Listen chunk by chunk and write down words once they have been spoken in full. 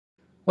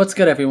What's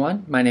good,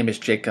 everyone? My name is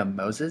Jacob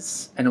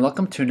Moses, and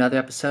welcome to another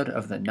episode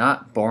of the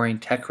Not Boring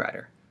Tech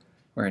Writer,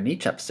 where in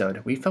each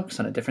episode we focus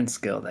on a different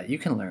skill that you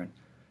can learn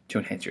to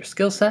enhance your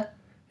skill set,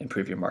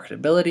 improve your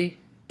marketability,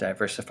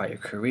 diversify your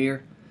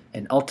career,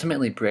 and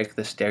ultimately break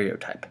the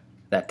stereotype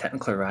that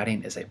technical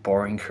writing is a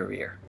boring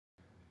career.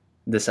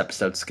 This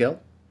episode's skill: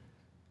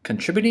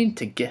 contributing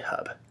to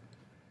GitHub.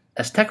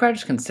 As tech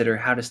writers consider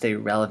how to stay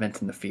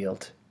relevant in the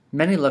field,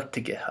 many look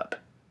to GitHub,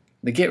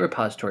 the Git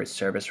repository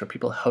service where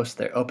people host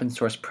their open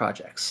source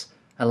projects,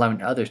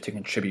 allowing others to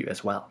contribute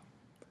as well.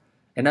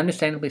 And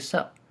understandably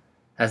so,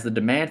 as the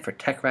demand for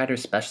tech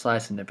writers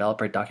specialized in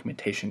developer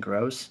documentation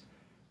grows,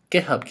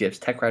 GitHub gives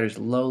tech writers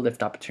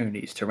low-lift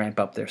opportunities to ramp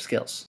up their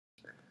skills.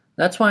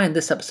 That's why in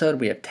this episode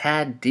we have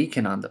Tad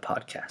Dieken on the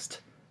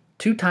podcast,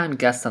 two-time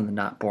guest on the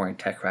Not Boring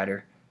Tech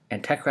Writer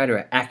and tech writer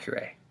at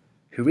Accuray,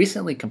 who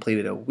recently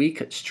completed a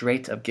week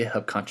straight of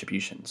GitHub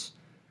contributions,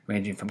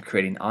 ranging from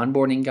creating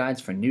onboarding guides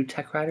for new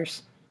tech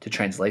writers to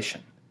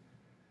translation.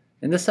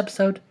 In this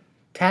episode,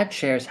 Tad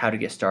shares how to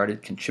get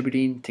started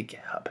contributing to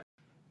GitHub,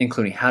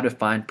 including how to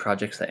find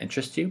projects that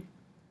interest you,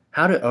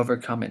 how to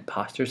overcome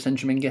imposter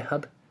syndrome in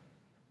GitHub,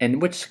 and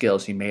which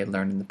skills you may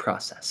learn in the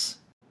process.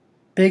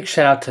 Big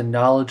shout out to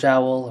Knowledge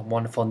Owl, a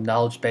wonderful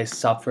knowledge-based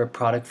software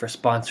product for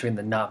sponsoring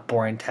the Not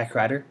Boring Tech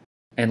Writer.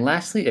 And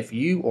lastly, if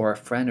you or a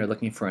friend are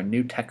looking for a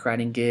new tech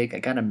writing gig, I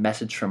got a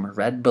message from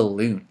Red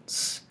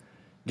Balloons.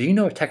 Do you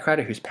know a tech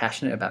writer who's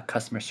passionate about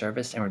customer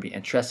service and would be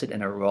interested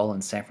in a role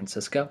in San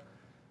Francisco?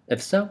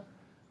 If so,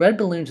 Red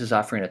Balloons is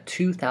offering a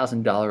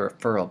 $2,000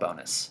 referral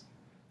bonus.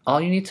 All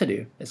you need to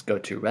do is go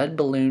to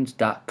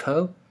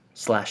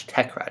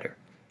redballoons.co/techwriter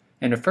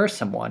and refer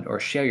someone or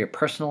share your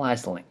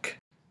personalized link.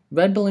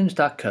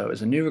 Redballoons.co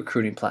is a new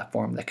recruiting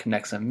platform that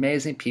connects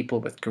amazing people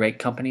with great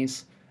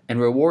companies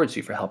and rewards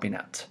you for helping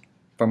out.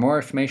 For more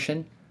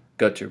information,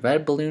 go to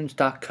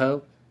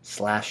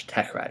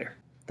redballoons.co/techwriter.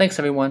 Thanks,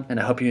 everyone, and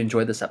I hope you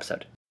enjoyed this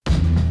episode.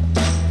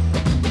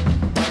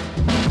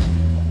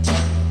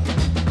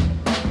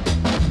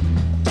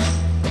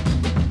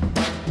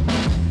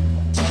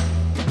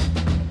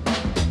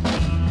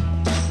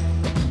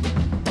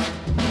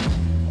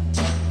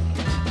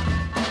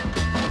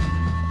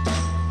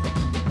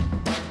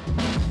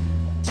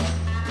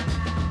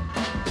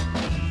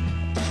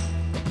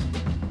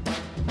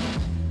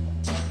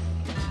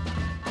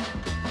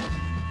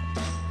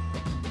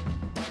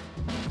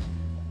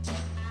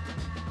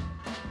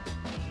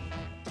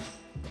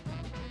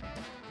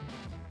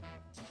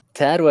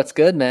 Tad, what's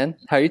good, man?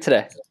 How are you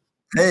today?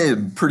 Hey,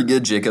 pretty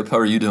good, Jacob. How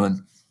are you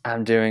doing?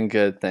 I'm doing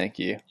good, thank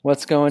you.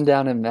 What's going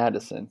down in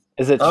Madison?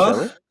 Is it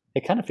chilly?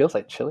 It kind of feels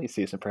like chilly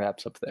season,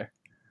 perhaps, up there.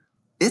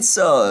 It's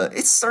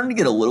starting to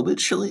get a little bit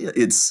chilly.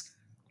 It's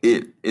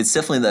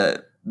definitely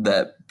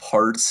that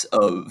part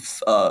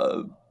of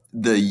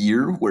the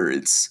year where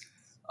it's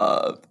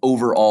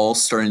overall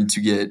starting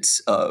to get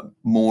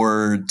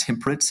more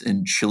temperate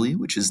and chilly,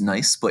 which is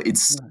nice. But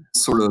it's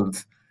sort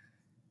of,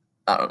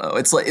 I don't know.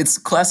 It's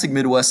classic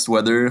Midwest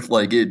weather.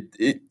 Like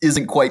it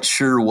isn't quite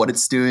sure what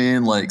it's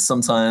doing. Like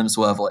sometimes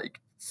we'll have like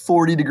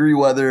 40-degree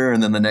weather,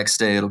 and then the next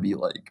day it'll be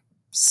like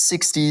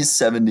 60s,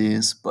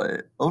 70s.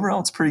 But overall,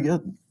 it's pretty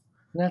good.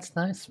 That's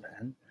nice,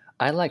 man.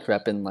 I like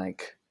repping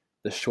like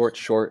the short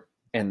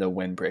and the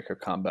windbreaker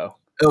combo.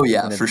 Oh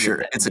yeah, Whenever for you get sure.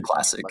 that It's in a between,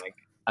 classic. like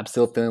I'm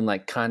still feeling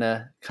like kind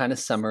of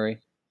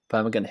summery, but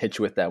I'm gonna hit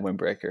you with that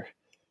windbreaker.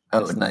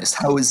 Oh, It's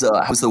nice. nice.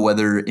 How's the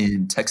weather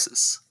in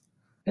Texas?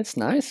 It's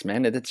nice,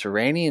 man. It's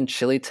rainy and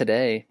chilly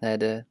today. I had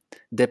to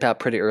dip out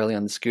pretty early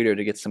on the scooter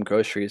to get some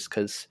groceries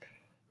because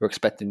we're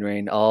expecting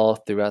rain all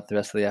throughout the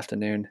rest of the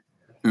afternoon.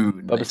 Ooh,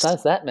 But nice.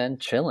 besides that, man,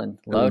 chilling.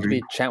 Oh, Love to very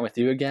be cool. chatting with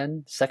you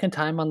again. Second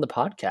time on the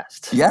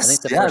podcast. I Yes,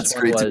 think the yeah, first it's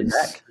one great to be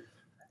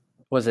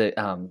was back.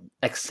 it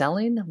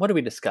excelling? What did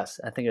we discuss?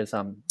 I think it was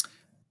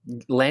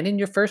landing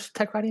your first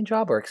tech writing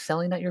job or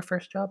excelling at your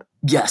first job.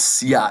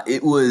 Yes, yeah,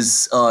 it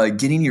was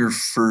getting your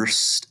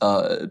first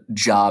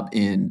job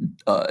in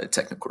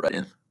technical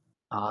writing.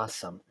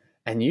 Awesome.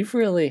 And you've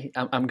really,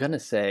 I'm going to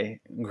say,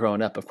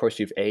 growing up, of course,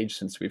 you've aged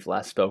since we've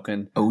last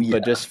spoken, Oh but yeah.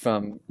 just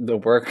from the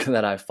work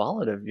that I've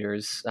followed of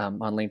yours on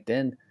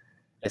LinkedIn,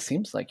 it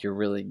seems like you're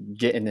really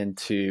getting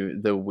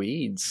into the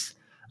weeds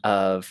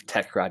of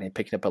tech writing,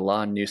 picking up a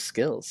lot of new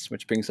skills,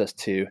 which brings us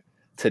to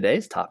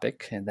today's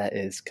topic, and that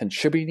is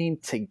contributing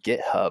to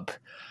GitHub.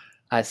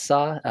 I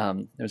saw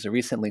there was a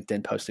recent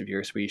LinkedIn post of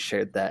yours where you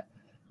shared that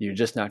you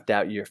just knocked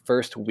out your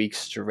first week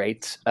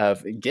straight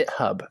of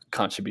GitHub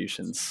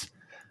contributions,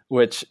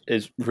 which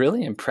is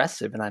really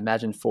impressive. And I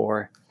imagine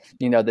for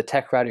the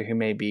tech writer who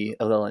may be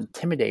a little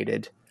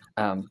intimidated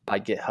by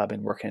GitHub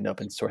and working in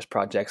open source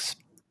projects,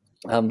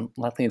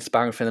 likely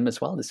inspiring for them as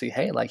well to see,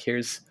 hey, like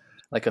here's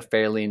like a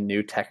fairly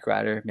new tech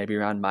writer, maybe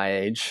around my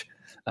age,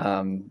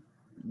 um,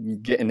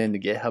 getting into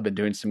GitHub and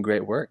doing some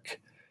great work.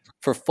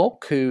 For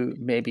folk who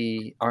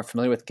maybe aren't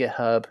familiar with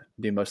GitHub,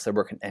 do most of their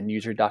work in end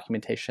user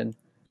documentation,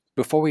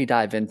 before we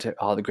dive into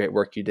all the great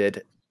work you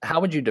did, how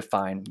would you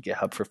define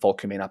GitHub for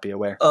folk who may not be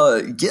aware?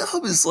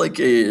 GitHub is like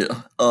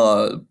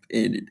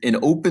an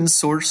open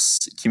source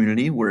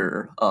community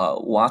where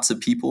lots of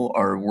people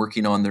are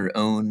working on their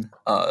own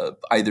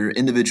either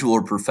individual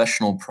or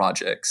professional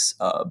projects.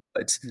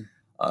 But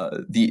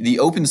Hmm. the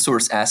open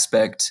source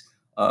aspect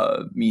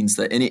means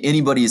that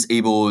anybody is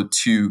able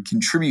to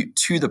contribute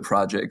to the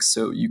project.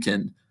 So you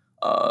can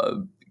uh,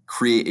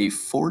 create a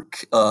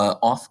fork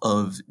off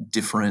of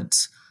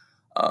different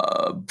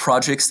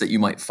projects that you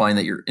might find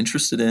that you're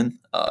interested in,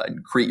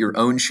 and create your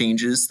own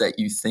changes that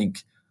you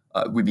think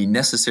would be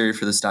necessary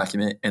for this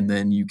document, and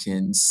then you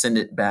can send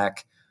it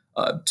back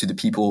to the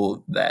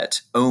people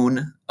that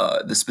own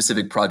the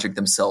specific project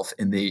themselves,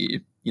 and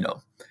they,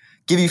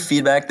 give you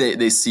feedback.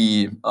 They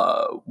see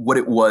what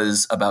it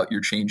was about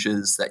your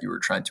changes that you were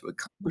trying to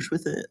accomplish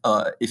with it,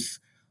 if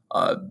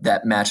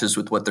that matches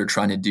with what they're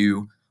trying to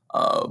do.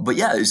 But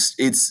yeah,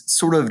 it's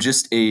sort of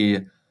just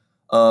a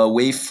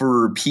way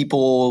for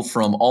people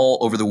from all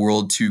over the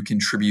world to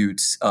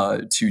contribute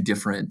to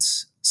different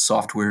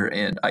software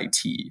and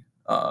IT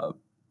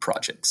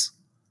projects.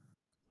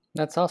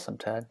 That's awesome,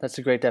 Ted. That's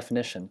a great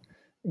definition.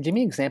 Give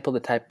me an example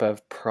of the type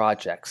of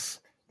projects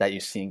that you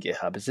see in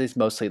GitHub. Is this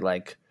mostly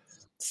like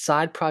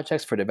side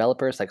projects for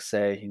developers, like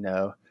say,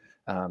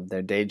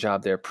 their day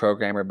job, they're a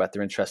programmer, but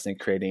they're interested in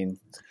creating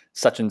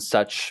such and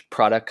such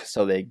product,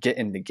 so they get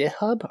into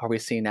GitHub? Are we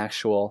seeing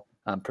actual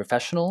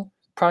professional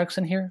products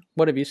in here?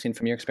 What have you seen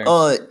from your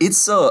experience?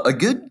 It's a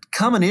good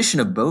combination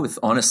of both,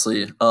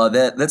 honestly.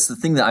 That's the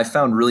thing that I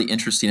found really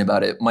interesting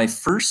about it. My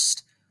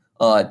first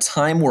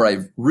time where I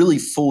really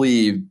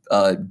fully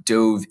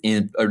dove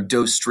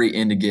straight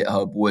into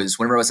GitHub was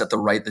whenever I was at the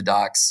Write the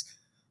Docs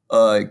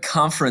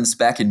conference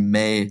back in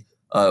May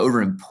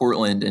over in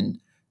Portland, and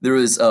there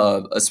was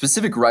a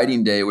specific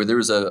writing day where there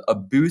was a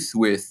booth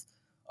with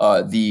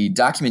the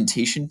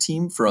documentation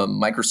team from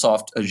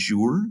Microsoft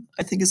Azure,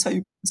 I think is how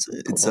you pronounce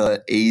it. It's Cool.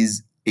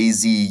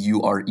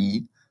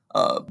 Azure.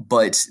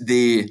 But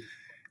they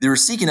were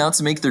seeking out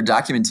to make their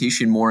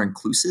documentation more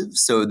inclusive.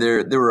 So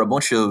there were a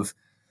bunch of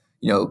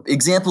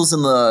examples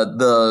in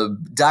the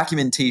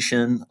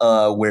documentation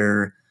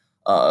where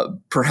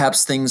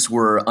perhaps things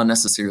were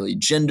unnecessarily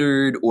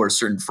gendered, or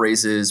certain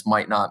phrases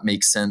might not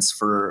make sense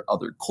for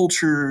other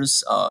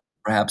cultures.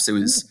 Perhaps it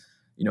Hmm. was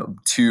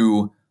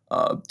too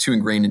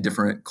ingrained in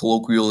different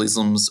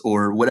colloquialisms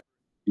or whatever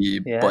it may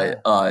be.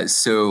 But Yeah.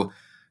 so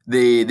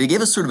they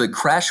gave us sort of a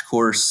crash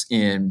course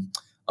in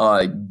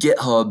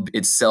GitHub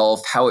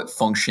itself, how it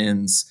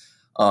functions.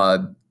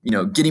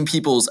 Getting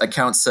people's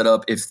accounts set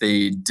up if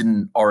they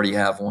didn't already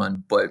have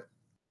one. But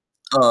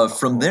from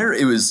Cool. there,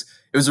 it was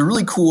a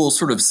really cool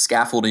sort of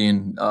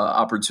scaffolding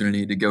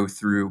opportunity to go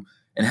through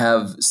and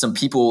have some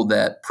people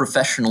that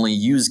professionally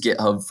use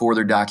GitHub for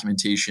their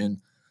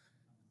documentation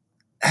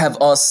have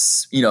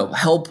us,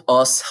 help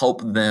us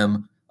help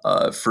them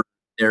for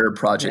their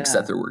projects that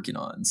Yeah. they're working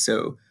on.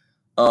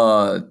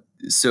 Uh,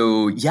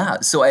 so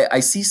yeah, so I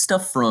see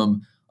stuff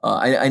from.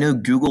 I know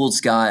Google's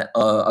got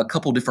a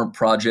couple different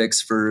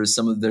projects for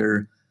some of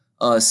their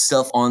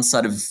stuff on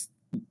side of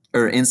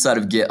or inside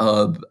of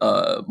GitHub.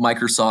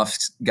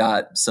 Microsoft's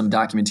got some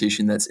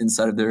documentation that's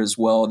inside of there as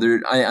well.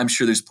 I'm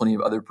sure there's plenty of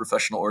other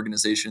professional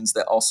organizations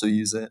that also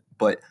use it.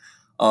 But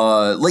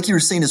like you were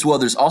saying as well,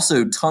 there's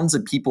also tons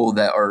of people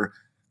that are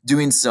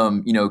doing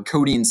some,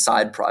 coding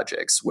side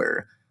projects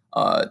where,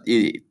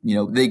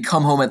 they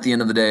come home at the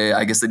end of the day.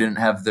 I guess they didn't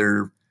have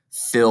their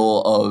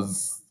fill of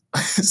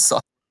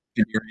software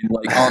engineering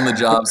like on the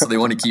job, so they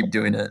want to keep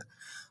doing it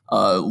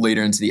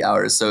later into the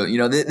hours. So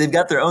they've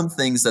got their own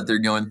things that they're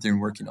going through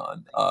and working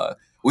on,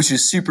 which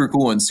is super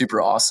cool and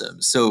super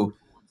awesome. So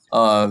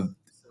uh,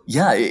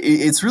 yeah,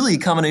 it's really a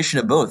combination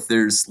of both.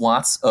 There's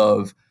lots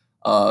of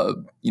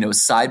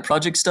side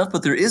project stuff,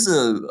 but there is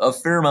a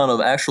fair amount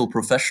of actual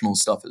professional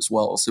stuff as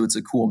well. So it's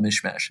a cool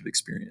mishmash of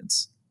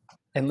experience.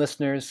 And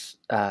listeners,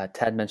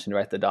 Tad mentioned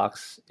Write the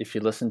Docs. If you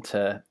listen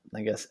to,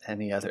 I guess,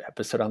 any other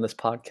episode on this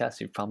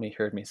podcast, you've probably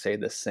heard me say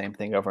the same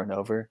thing over and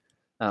over.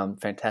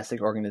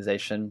 Fantastic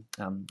organization.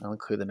 I'll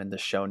include them in the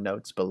show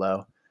notes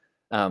below.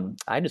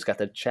 I just got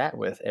to chat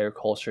with Eric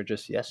Holscher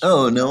just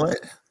Oh yesterday. no way!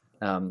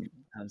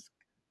 I was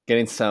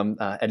getting some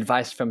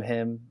advice from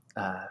him.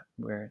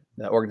 Where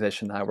the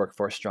organization I work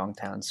for, Strong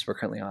Towns, we're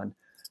currently on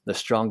the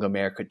Strong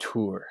America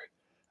tour.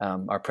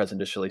 Our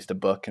president just released a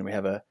book, and we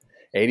have a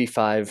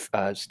 85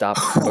 stop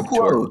book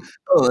tour Whoa!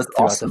 Oh, that's throughout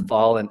the awesome.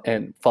 fall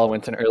and fall,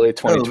 winter, and early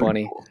Oh, very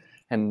 2020. cool.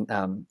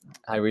 And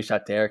I reached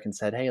out to Eric and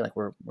said, "Hey, like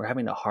we're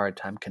having a hard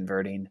time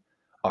converting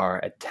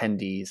our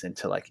attendees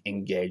into like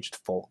engaged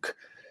folk."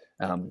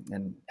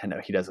 And I know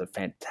he does a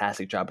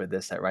fantastic job with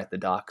this at Write the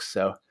Docs.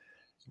 So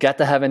got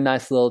to have a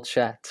nice little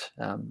chat.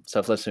 So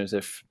if listeners,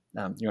 if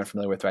you aren't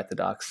familiar with Write the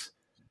Docs,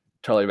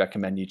 totally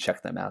recommend you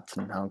check them out.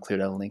 And I'll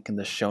include a link in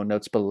the show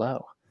notes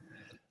below.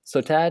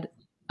 So Tad,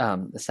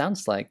 it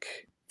sounds like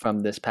from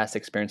this past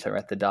experience at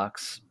Write the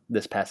Docs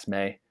this past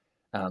May,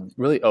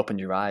 really opened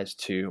your eyes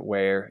to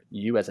where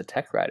you as a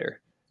tech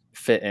writer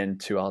fit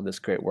into all this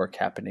great work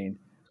happening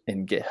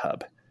in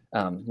GitHub.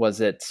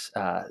 Was it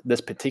this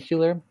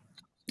particular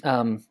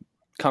um,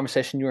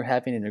 conversation you were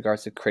having in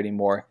regards to creating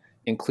more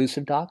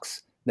inclusive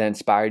docs that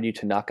inspired you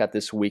to knock out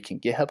this week in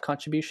GitHub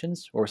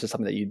contributions, or was it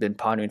something that you've been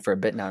pondering for a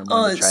bit now and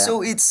wanted to try out?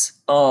 So it's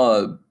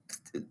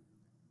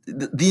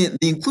the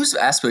inclusive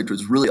aspect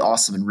was really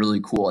awesome and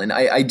really cool. And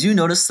I do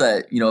notice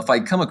that, if I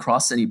come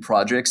across any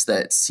projects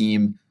that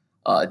seem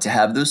to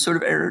have those sort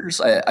of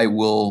errors, I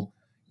will,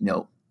 you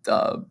know,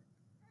 uh,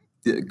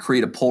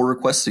 create a pull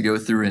request to go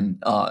through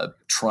and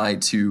try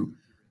to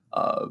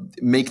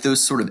make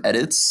those sort of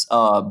edits.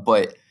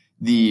 But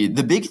the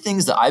big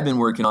things that I've been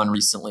working on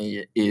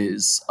recently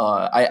is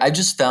I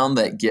just found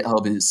that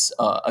GitHub is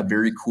a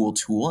very cool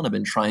tool, and I've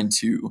been trying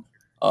to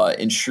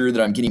ensure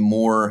that I'm getting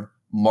more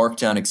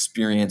markdown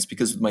experience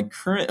because with my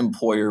current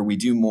employer, we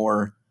do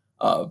more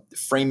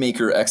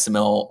FrameMaker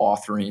XML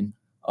authoring,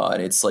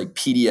 and it's like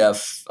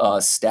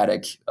PDF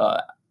static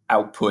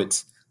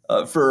output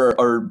for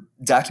our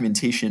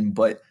documentation.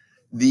 But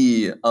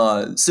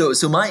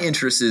so my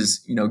interest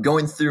is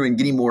going through and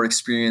getting more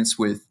experience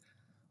with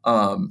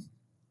um,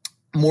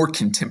 more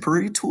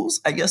contemporary tools,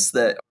 I guess,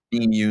 that are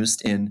being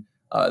used in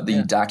the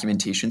Yeah,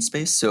 documentation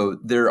space. So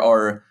there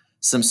are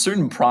some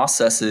certain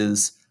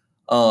processes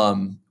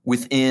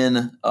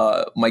within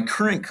my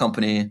current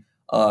company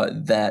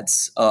that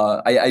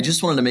I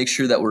just wanted to make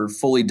sure that we're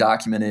fully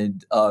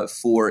documented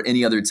for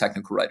any other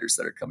technical writers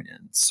that are coming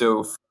in.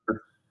 So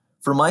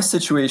for my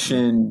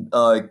situation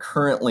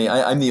currently,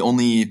 I'm the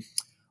only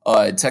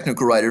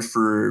technical writer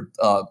for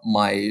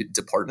my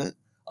department.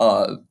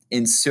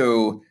 And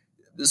so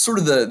sort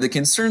of the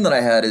concern that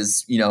I had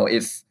is,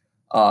 if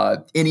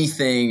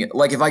anything,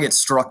 like if I get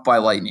struck by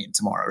lightning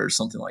tomorrow or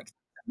something like that,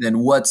 then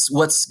what's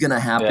going to yeah,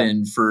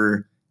 happen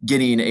for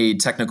getting a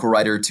technical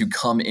writer to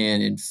come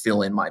in and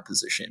fill in my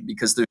position?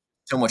 Because there's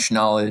so much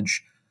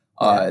knowledge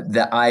yeah.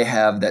 that I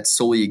have that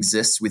solely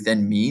exists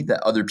within me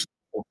that other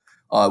people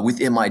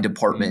within my Mm.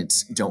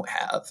 department don't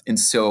have. And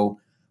so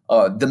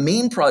the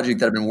main project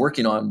that I've been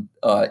working on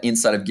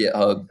inside of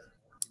GitHub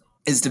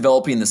is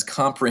developing this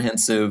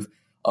comprehensive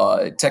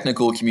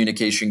technical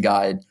communication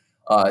guide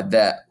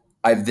that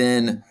I've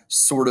then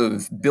sort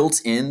of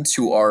built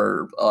into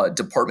our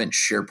department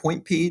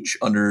SharePoint page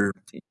under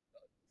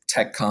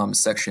tech comms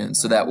section.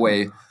 So that Oh,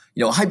 way,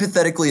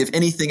 hypothetically, if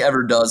anything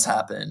ever does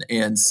happen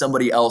and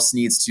somebody else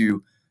needs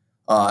to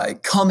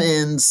come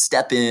in,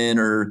 step in,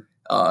 or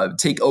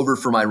take over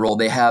for my role,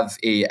 they have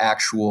a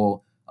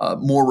actual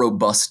more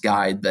robust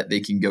guide that they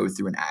can go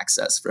through and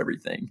access for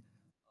everything.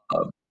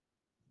 Uh,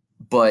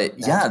 but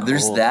that's yeah,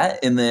 there's cool, that, Ted.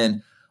 and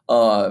then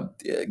uh,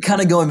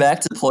 kind of going back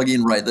to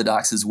plugin Write the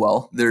Docs as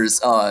well.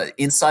 There's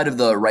inside of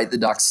the Write the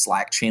Docs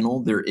Slack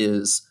channel, there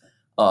is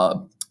uh,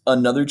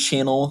 another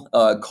channel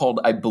called,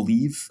 I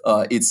believe,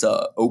 it's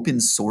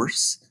open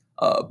source.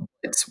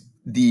 It's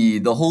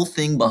the whole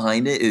thing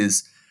behind it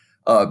is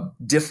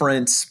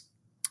different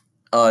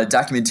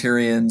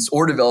documentarians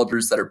or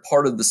developers that are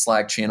part of the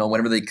Slack channel,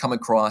 whenever they come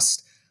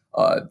across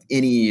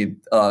any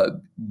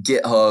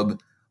GitHub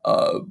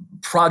uh,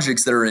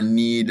 projects that are in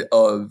need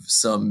of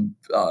some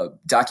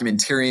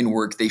documentarian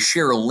work, they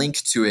share a link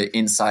to it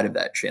inside of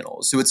that channel.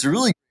 So it's a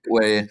really great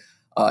way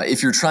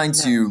if you're trying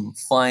to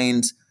Nice.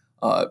 find,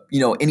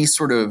 any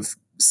sort of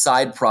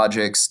side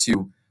projects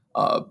to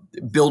uh,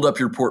 build up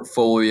your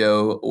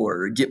portfolio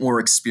or get more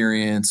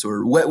experience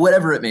or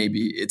whatever it may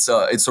be. It's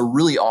a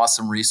really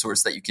awesome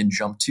resource that you can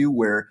jump to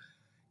where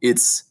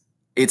it's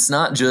it's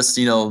not just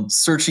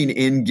searching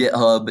in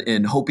GitHub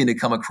and hoping to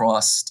come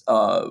across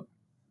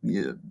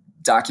you know,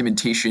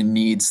 documentation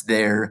needs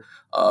there,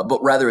 but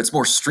rather it's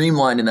more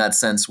streamlined in that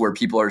sense where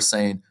people are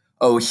saying,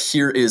 "Oh,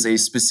 here is a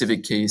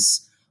specific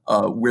case."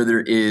 Where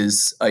there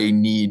is a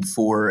need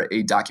for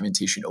a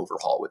documentation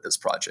overhaul with this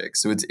project,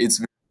 so it's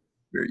very,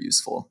 very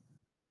useful.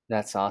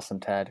 That's awesome,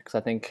 Ted. Because I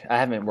think I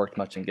haven't worked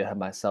much in GitHub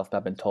myself, but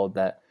I've been told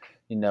that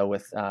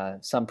with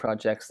some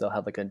projects they'll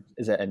have like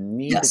is it a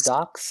need Yes.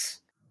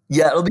 docs?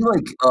 Yeah, it'll be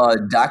like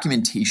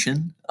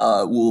documentation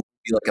will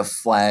be like a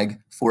flag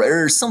for it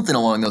or something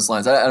along those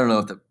lines. I don't know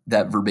if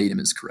that verbatim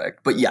is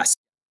correct, but yes,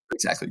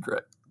 exactly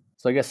correct.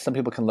 So I guess some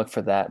people can look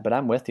for that, but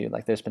I'm with you.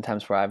 Like there's been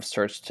times where I've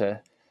searched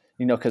to,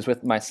 because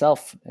with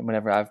myself,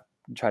 whenever I've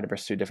tried to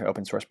pursue different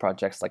open source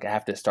projects, like I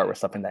have to start with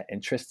something that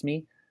interests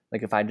me.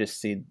 Like if I just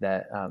see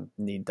that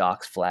need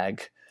docs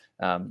flag,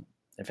 um,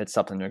 if it's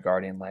something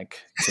regarding like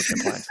kitchen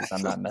appliances,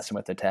 I'm not messing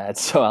with the TAD.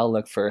 So I'll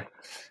look for,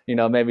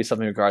 maybe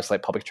something in regards to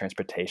like public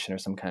transportation or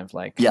some kind of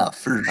like, Yeah,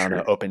 for I don't know,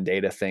 sure. open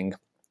data thing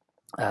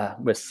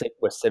with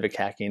civic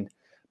hacking.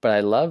 But I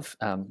love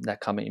that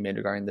comment you made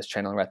regarding this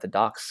channel at the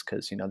docs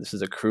because this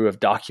is a crew of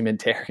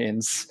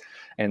documentarians,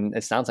 and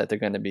it sounds like they're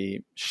going to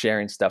be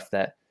sharing stuff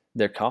that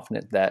they're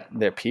confident that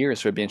their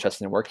peers would be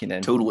interested in working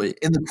in. Totally.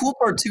 And the cool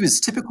part too is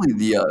typically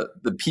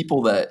the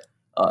people that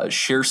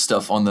share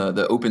stuff on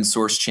the open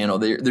source channel,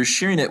 they're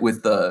sharing it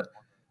with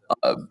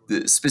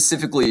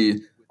specifically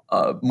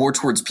more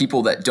towards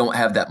people that don't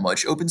have that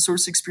much open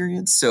source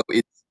experience. So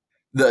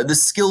the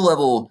skill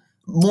level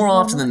more Oh,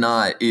 often than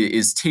nice. not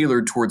is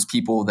tailored towards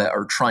people that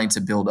are trying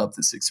to build up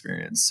this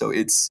experience. So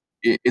it's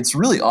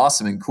really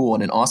awesome and cool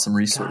and an awesome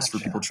resource for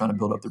people Gotcha. trying to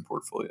build up their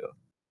portfolio.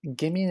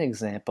 Give me an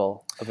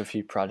example of a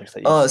few projects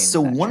that you've seen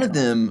So in that one of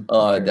channel. them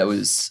I'm that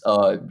curious.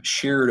 was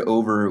shared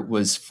over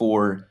was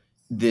for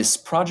this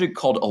project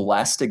called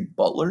Elastic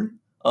Butler.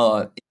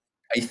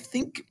 I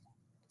think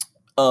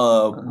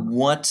Uh-huh.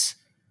 what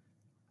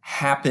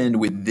happened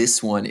with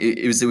this one,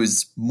 it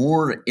was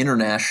more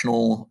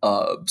international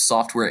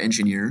software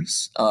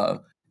engineers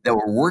that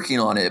were working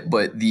on it,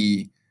 but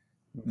the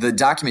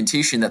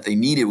documentation that they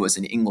needed was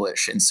in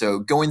English. And so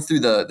going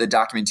through the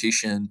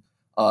documentation,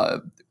 uh,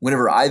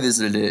 whenever I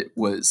visited it,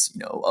 was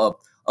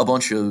a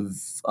bunch of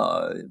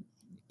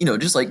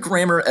just like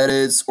grammar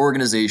edits,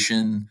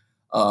 organization,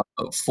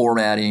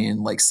 formatting,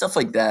 like stuff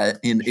like that.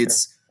 And Sure.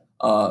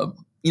 uh,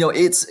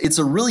 it's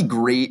a really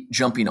great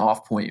jumping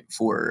off point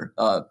for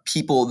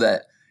people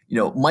that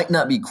might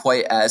not be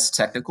quite as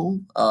technical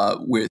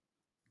with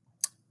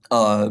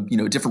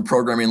different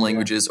programming Yeah.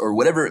 languages or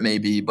whatever it may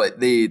be, but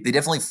they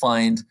definitely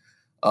find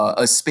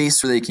a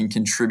space where they can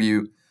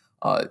contribute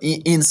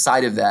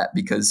inside of that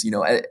because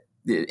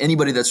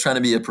anybody that's trying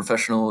to be a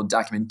professional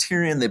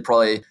documentarian, they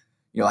probably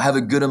have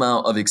a good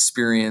amount of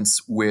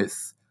experience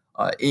with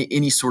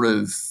any sort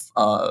of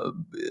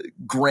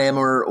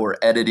grammar or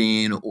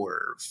editing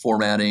or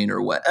formatting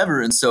or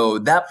whatever. And so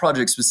that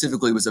project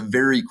specifically was a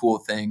very cool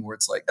thing where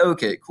it's like,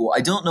 okay, cool.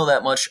 I don't know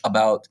that much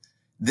about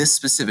this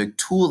specific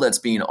tool that's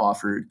being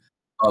offered,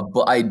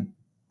 but I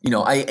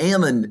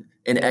am an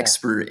Yeah.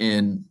 expert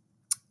in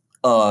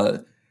uh,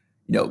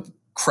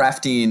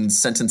 crafting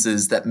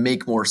sentences that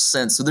make more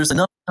sense. So there's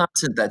enough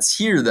content that's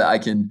here that I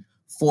can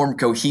form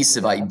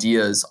cohesive Yeah.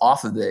 ideas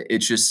off of it.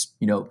 It's just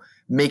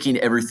making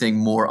everything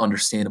more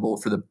understandable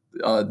for the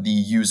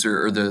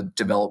user or the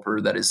developer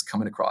that is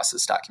coming across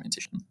this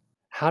documentation.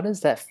 How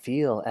does that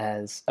feel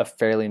as a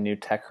fairly new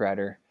tech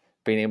writer,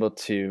 being able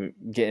to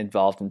get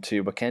involved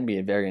into what can be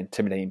a very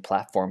intimidating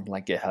platform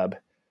like GitHub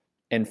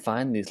and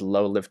find these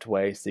low lift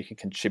ways that you can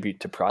contribute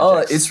to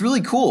projects? It's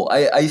really cool.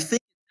 I think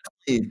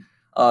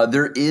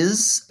there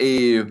is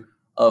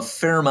a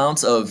fair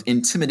amount of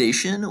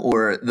intimidation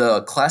or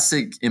the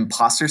classic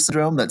imposter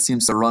syndrome that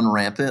seems to run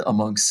rampant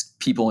amongst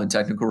people in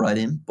technical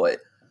writing. But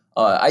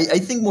I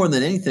think more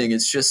than anything,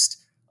 it's just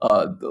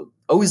uh,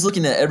 always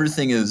looking at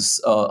everything as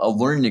a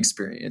learning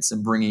experience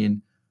and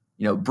bringing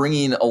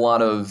a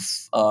lot of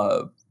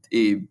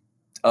a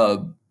uh,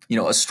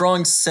 a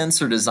strong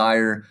sense or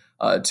desire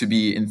to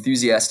be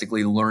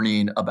enthusiastically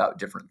learning about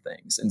different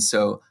things. And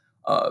so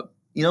uh,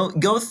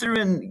 go through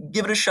and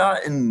give it a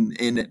shot and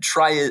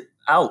try it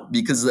out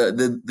because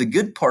the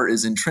good part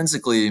is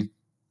intrinsically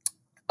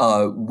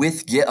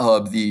with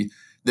GitHub,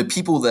 the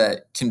people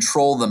that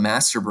control the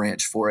master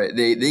branch for it,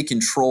 they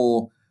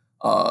control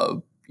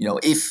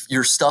if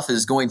your stuff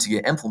is going to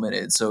get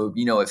implemented. So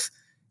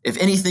if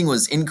anything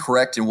was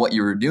incorrect in what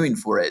you were doing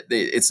for it,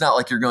 it's not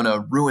like you're going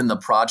to ruin the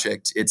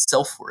project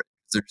itself for it.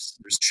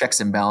 There's checks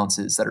and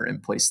balances that are in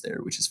place there,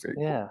 which is very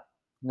cool. Yeah.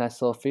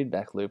 Nice little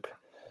feedback loop.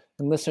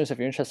 And listeners, if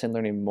you're interested in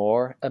learning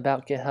more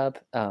about GitHub,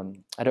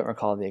 I don't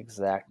recall the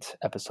exact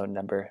episode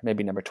number,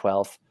 maybe number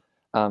 12.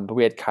 But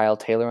we had Kyle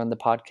Taylor on the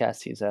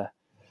podcast. He's a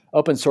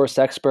open source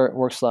expert,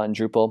 works a lot in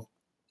Drupal.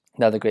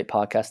 Another great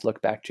podcast to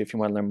look back to if you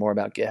want to learn more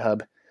about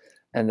GitHub.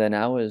 And then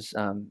I was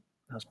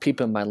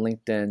peeping my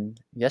LinkedIn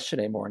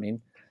yesterday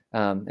morning,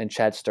 and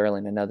Chad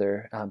Sterling,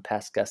 another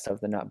past guest of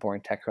the Not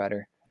Boring Tech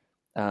Writer,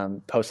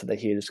 posted that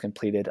he had just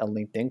completed a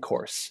LinkedIn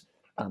course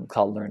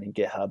called Learning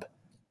GitHub.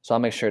 So I'll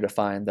make sure to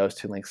find those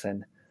two links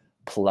and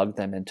plug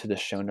them into the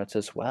show notes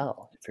as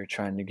well if you're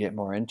trying to get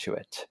more into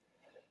it.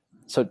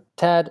 So,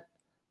 Tad,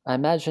 I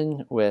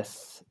imagine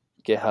with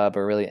GitHub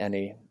or really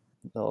any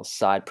little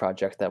side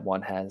project that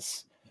one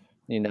has,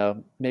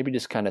 maybe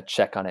just kind of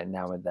check on it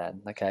now and then.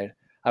 Like I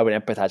would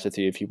empathize with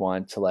you if you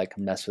wanted to like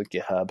mess with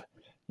GitHub,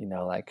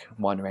 like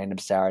one random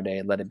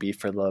Saturday, let it be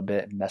for a little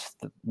bit, and mess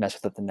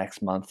with it the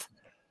next month.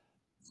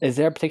 Is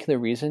there a particular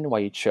reason why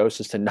you chose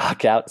just to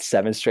knock out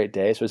 7 straight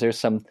days? Was there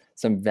some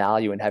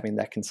value in having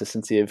that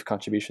consistency of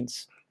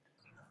contributions?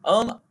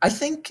 I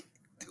think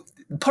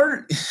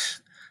part,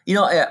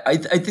 I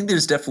think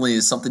there's definitely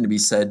something to be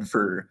said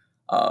for,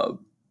 uh,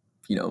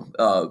 you know,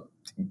 uh,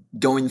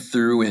 going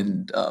through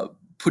and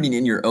putting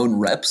in your own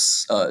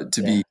reps to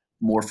Yeah, be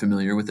more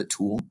familiar with a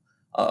tool.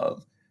 Uh,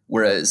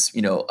 Whereas,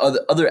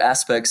 other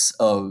aspects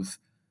of,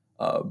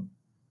 uh,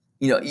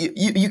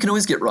 you can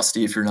always get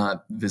rusty if you're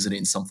not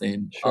visiting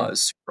something sure.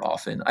 super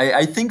often.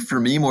 I think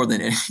for me, more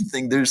than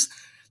anything, there's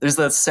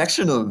that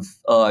section of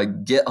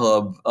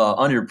GitHub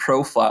on your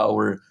profile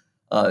where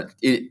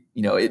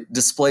it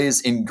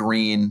displays in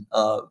green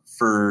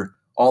for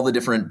all the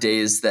different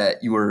days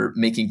that you were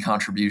making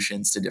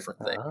contributions to different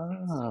things.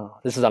 Oh,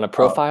 this is on a Uh,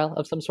 profile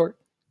of some sort?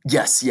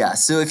 yes, yeah.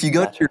 So if you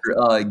go to Gotcha.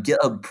 your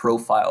GitHub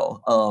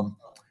profile,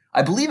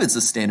 I believe it's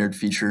a standard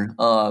feature,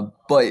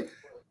 but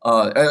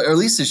or at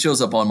least it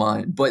shows up on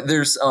mine. But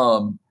there's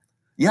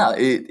yeah,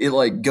 it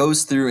like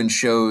goes through and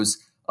shows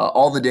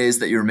all the days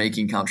that you're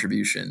making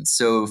contributions.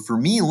 So for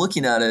me,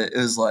 looking at it, it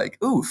was like,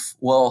 oof,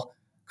 well,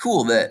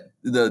 cool that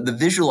the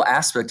visual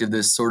aspect of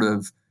this sort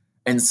of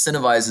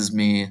incentivizes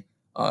me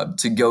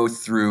to go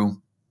through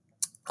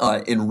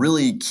and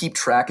really keep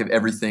track of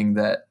everything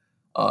that,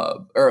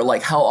 or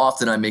like how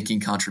often I'm making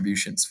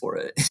contributions for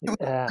it. It was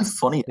Yeah. really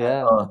funny.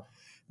 Yeah.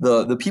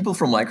 The people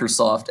from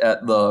Microsoft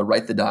at the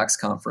Write the Docs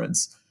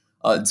conference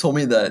told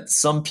me that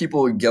some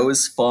people would go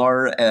as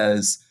far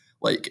as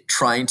like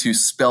trying to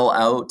spell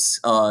out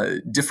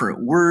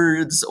different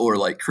words or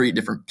like create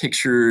different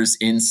pictures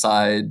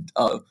inside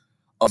of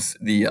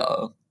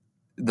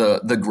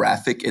the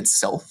graphic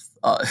itself.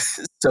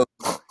 So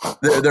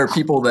there are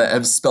people that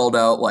have spelled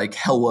out like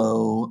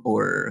hello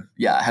or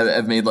yeah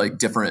have made like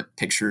different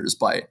pictures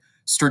by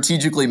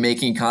strategically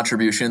making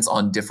contributions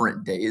on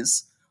different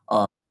days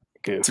uh,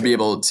 to be Goofy.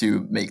 able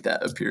to make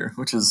that appear,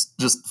 which is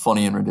just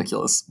funny and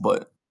ridiculous.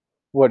 But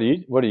What are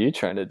you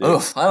trying to do?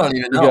 oh, I don't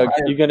even You know. go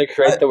you gonna I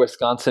create the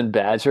Wisconsin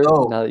Badger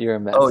oh now that you're a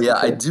oh Madison yeah,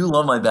 I kid? do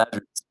love my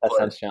Badgers, That but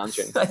sounds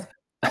challenging.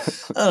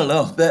 I don't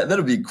know.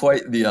 That'll be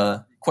quite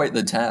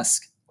the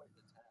task.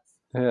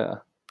 Yeah.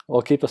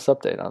 Well, keep us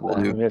updated on We'll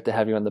that. do. We may have to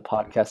have you on the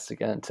podcast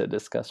again to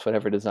discuss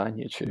whatever design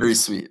you Very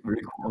choose. sweet, very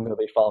I'm cool. going to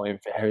be following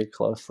very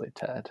closely,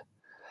 Ted.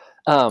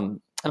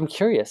 I'm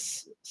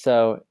curious.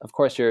 So, of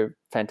course, you're a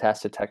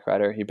fantastic tech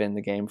writer. You've been in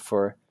the game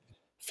for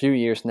a few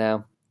years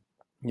now.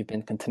 You've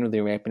been continually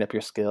ramping up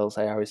your skills.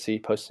 I always see you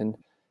posting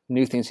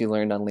new things you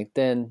learned on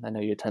LinkedIn. I know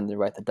you attended the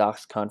Write the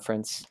Docs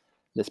conference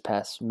this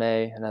past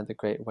May. Another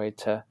great way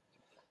to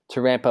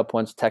ramp up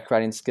one's tech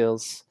writing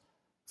skills.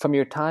 From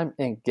your time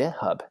in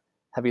GitHub,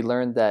 have you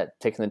learned that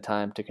taking the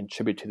time to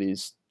contribute to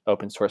these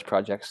open source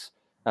projects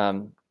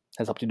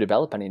has helped you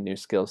develop any new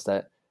skills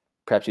that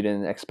perhaps you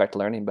didn't expect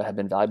learning but have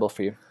been valuable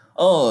for you?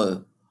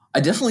 Oh, I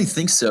definitely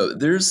think so.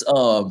 There's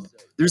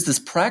this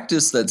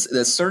practice that's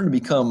starting to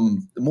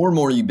become more and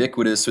more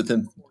ubiquitous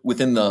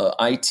within the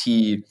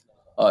IT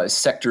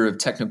sector of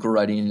technical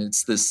writing.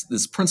 It's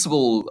this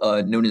principle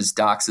known as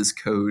Docs as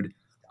code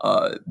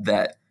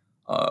that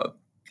uh,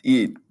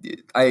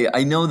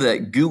 I know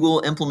that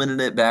Google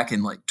implemented it back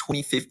in like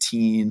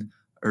 2015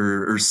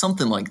 or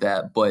something like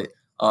that, but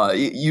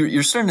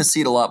you're starting to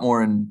see it a lot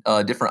more in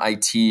different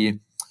IT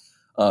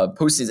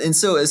postings. And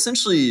so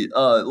essentially,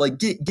 like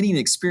getting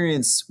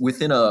experience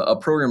within a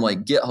program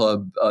like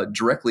GitHub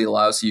directly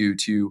allows you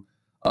to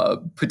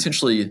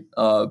potentially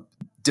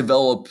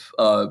develop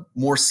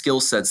more skill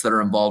sets that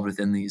are involved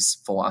within these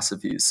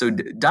philosophies. So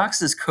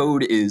Docs as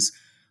code is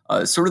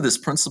sort of this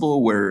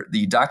principle where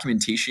the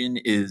documentation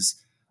is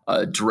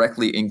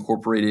directly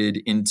incorporated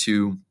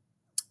into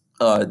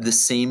the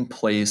same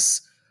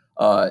place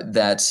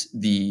that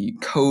the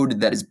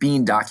code that is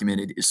being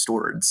documented is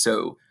stored.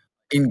 So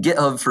in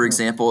GitHub, for Hmm.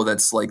 example,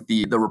 that's like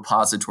the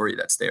repository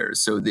that's there.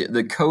 So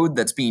the code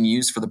that's being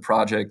used for the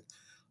project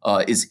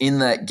is in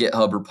that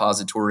GitHub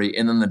repository,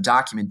 and then the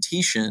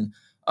documentation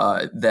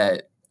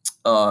that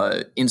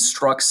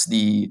instructs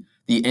the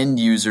end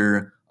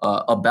user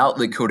about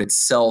the code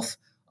itself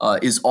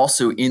is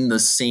also in the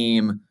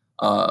same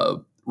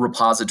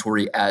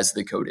repository as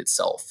the code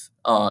itself.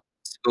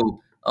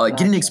 Getting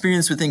Gotcha.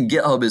 experience within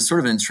GitHub is sort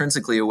of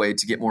intrinsically a way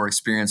to get more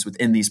experience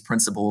within these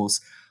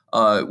principles,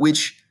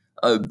 which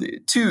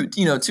to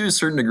a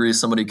certain degree,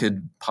 somebody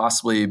could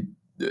possibly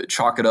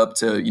chalk it up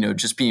to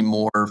just being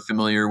more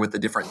familiar with the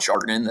different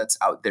jargon that's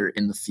out there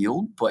in the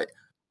field. But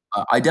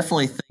I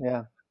definitely think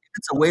Yeah.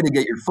 it's a way to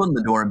get your foot in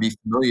the door and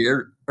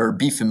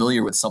be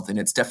familiar with something.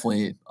 It's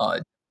definitely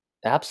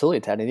Absolutely,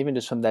 Ted. And even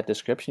just from that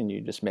description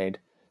you just made,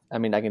 I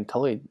mean, I can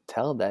totally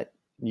tell that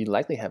you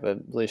likely have a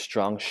really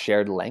strong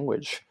shared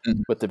language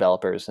mhm. with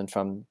developers. And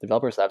from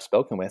developers I've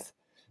spoken with,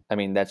 I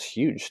mean, that's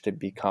huge to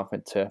be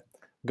confident to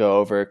go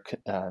over,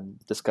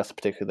 discuss a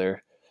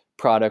particular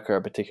product or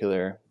a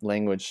particular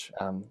language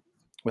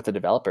with a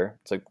developer.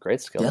 It's a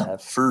great skill to Yeah,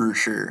 have. for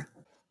sure.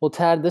 Well,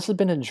 Tad, this has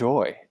been a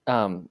joy.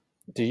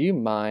 Do you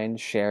mind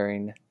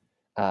sharing,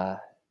 I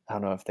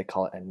don't know if they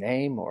call it a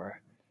name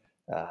or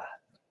uh,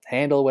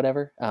 handle,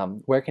 whatever.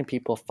 Where can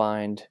people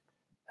find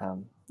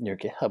your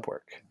GitHub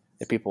work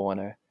if people want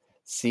to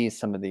see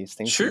some of these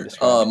things that you Sure.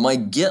 described? My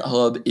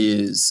GitHub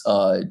is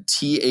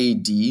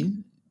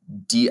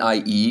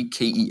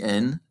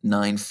TADDIEKEN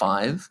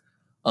 95.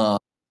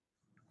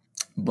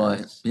 But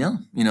Nice. yeah,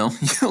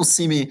 you'll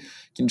see me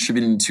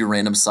contributing to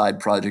random side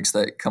projects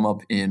that come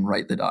up in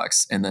Write the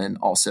Docs, and then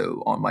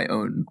also on my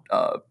own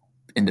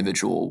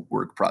individual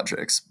work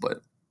projects.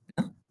 But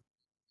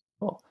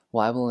Cool.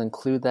 Well, I will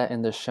include that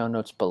in the show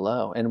notes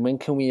below. And when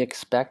can we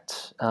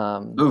expect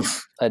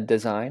oof, a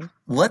design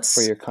for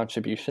let's. your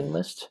contribution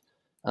list?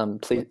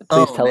 Please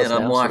Oh tell man, us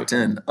I'm now so we locked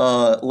can in.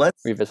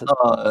 Let's revisit.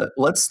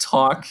 let's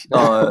talk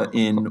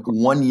in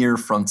 1 year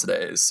from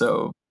today.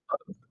 So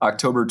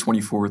October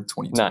 24th,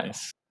 2020.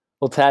 Nice.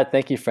 Well, Tad,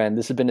 thank you, friend.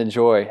 This has been a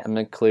joy. I'm going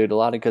to include a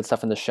lot of good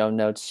stuff in the show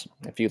notes,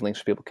 a few links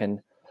where people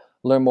can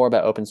learn more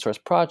about open source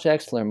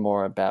projects, learn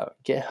more about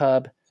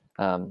GitHub,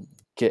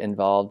 get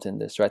involved in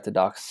this Write the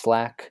Docs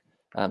Slack,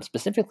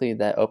 specifically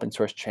that open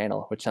source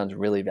channel, which sounds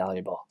really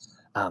valuable.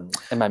 Am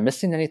I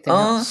missing anything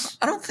else?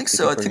 I don't think Do you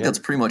so. I think we're think that's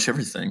good? pretty much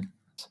everything.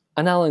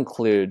 And I'll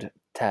include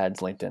Tad's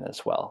LinkedIn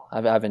as well.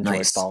 I've enjoyed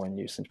Nice. following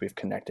you since we've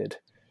connected.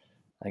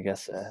 I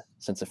guess,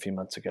 since a few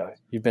months ago.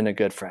 You've been a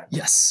good friend.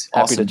 Yes.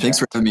 Happy to Awesome. Thanks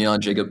for chat. having me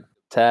on, Jacob.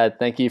 Tad,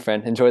 thank you,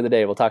 friend. Enjoy the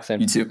day. We'll talk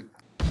soon. You too.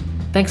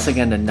 Thanks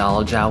again to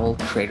Knowledge Owl,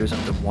 creators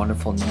of the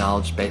wonderful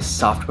knowledge-based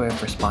software,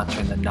 for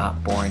sponsoring the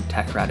Not Boring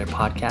Tech Writer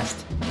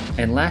podcast.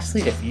 And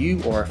lastly, if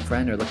you or a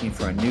friend are looking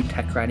for a new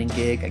tech writing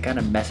gig, I got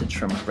a message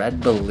from Red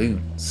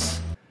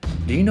Balloons.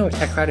 Do you know a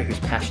tech writer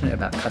who's passionate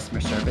about customer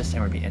service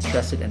and would be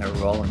interested in a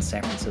role in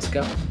San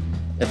Francisco?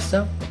 If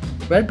so,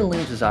 Red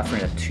Balloons is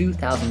offering a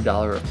 $2,000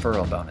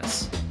 referral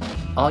bonus.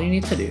 All you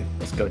need to do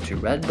is go to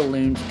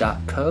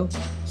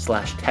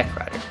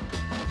redballoons.co/techwriter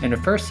and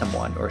refer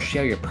someone or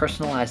share your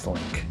personalized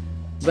link.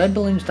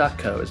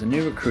 Redballoons.co is a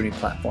new recruiting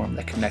platform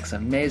that connects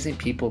amazing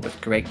people with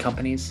great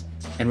companies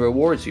and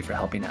rewards you for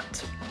helping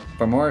out.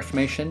 For more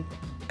information,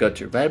 go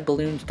to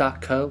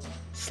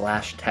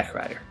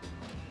redballoons.co/techwriter.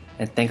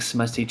 And thanks so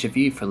much to each of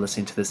you for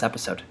listening to this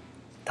episode.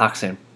 Talk soon.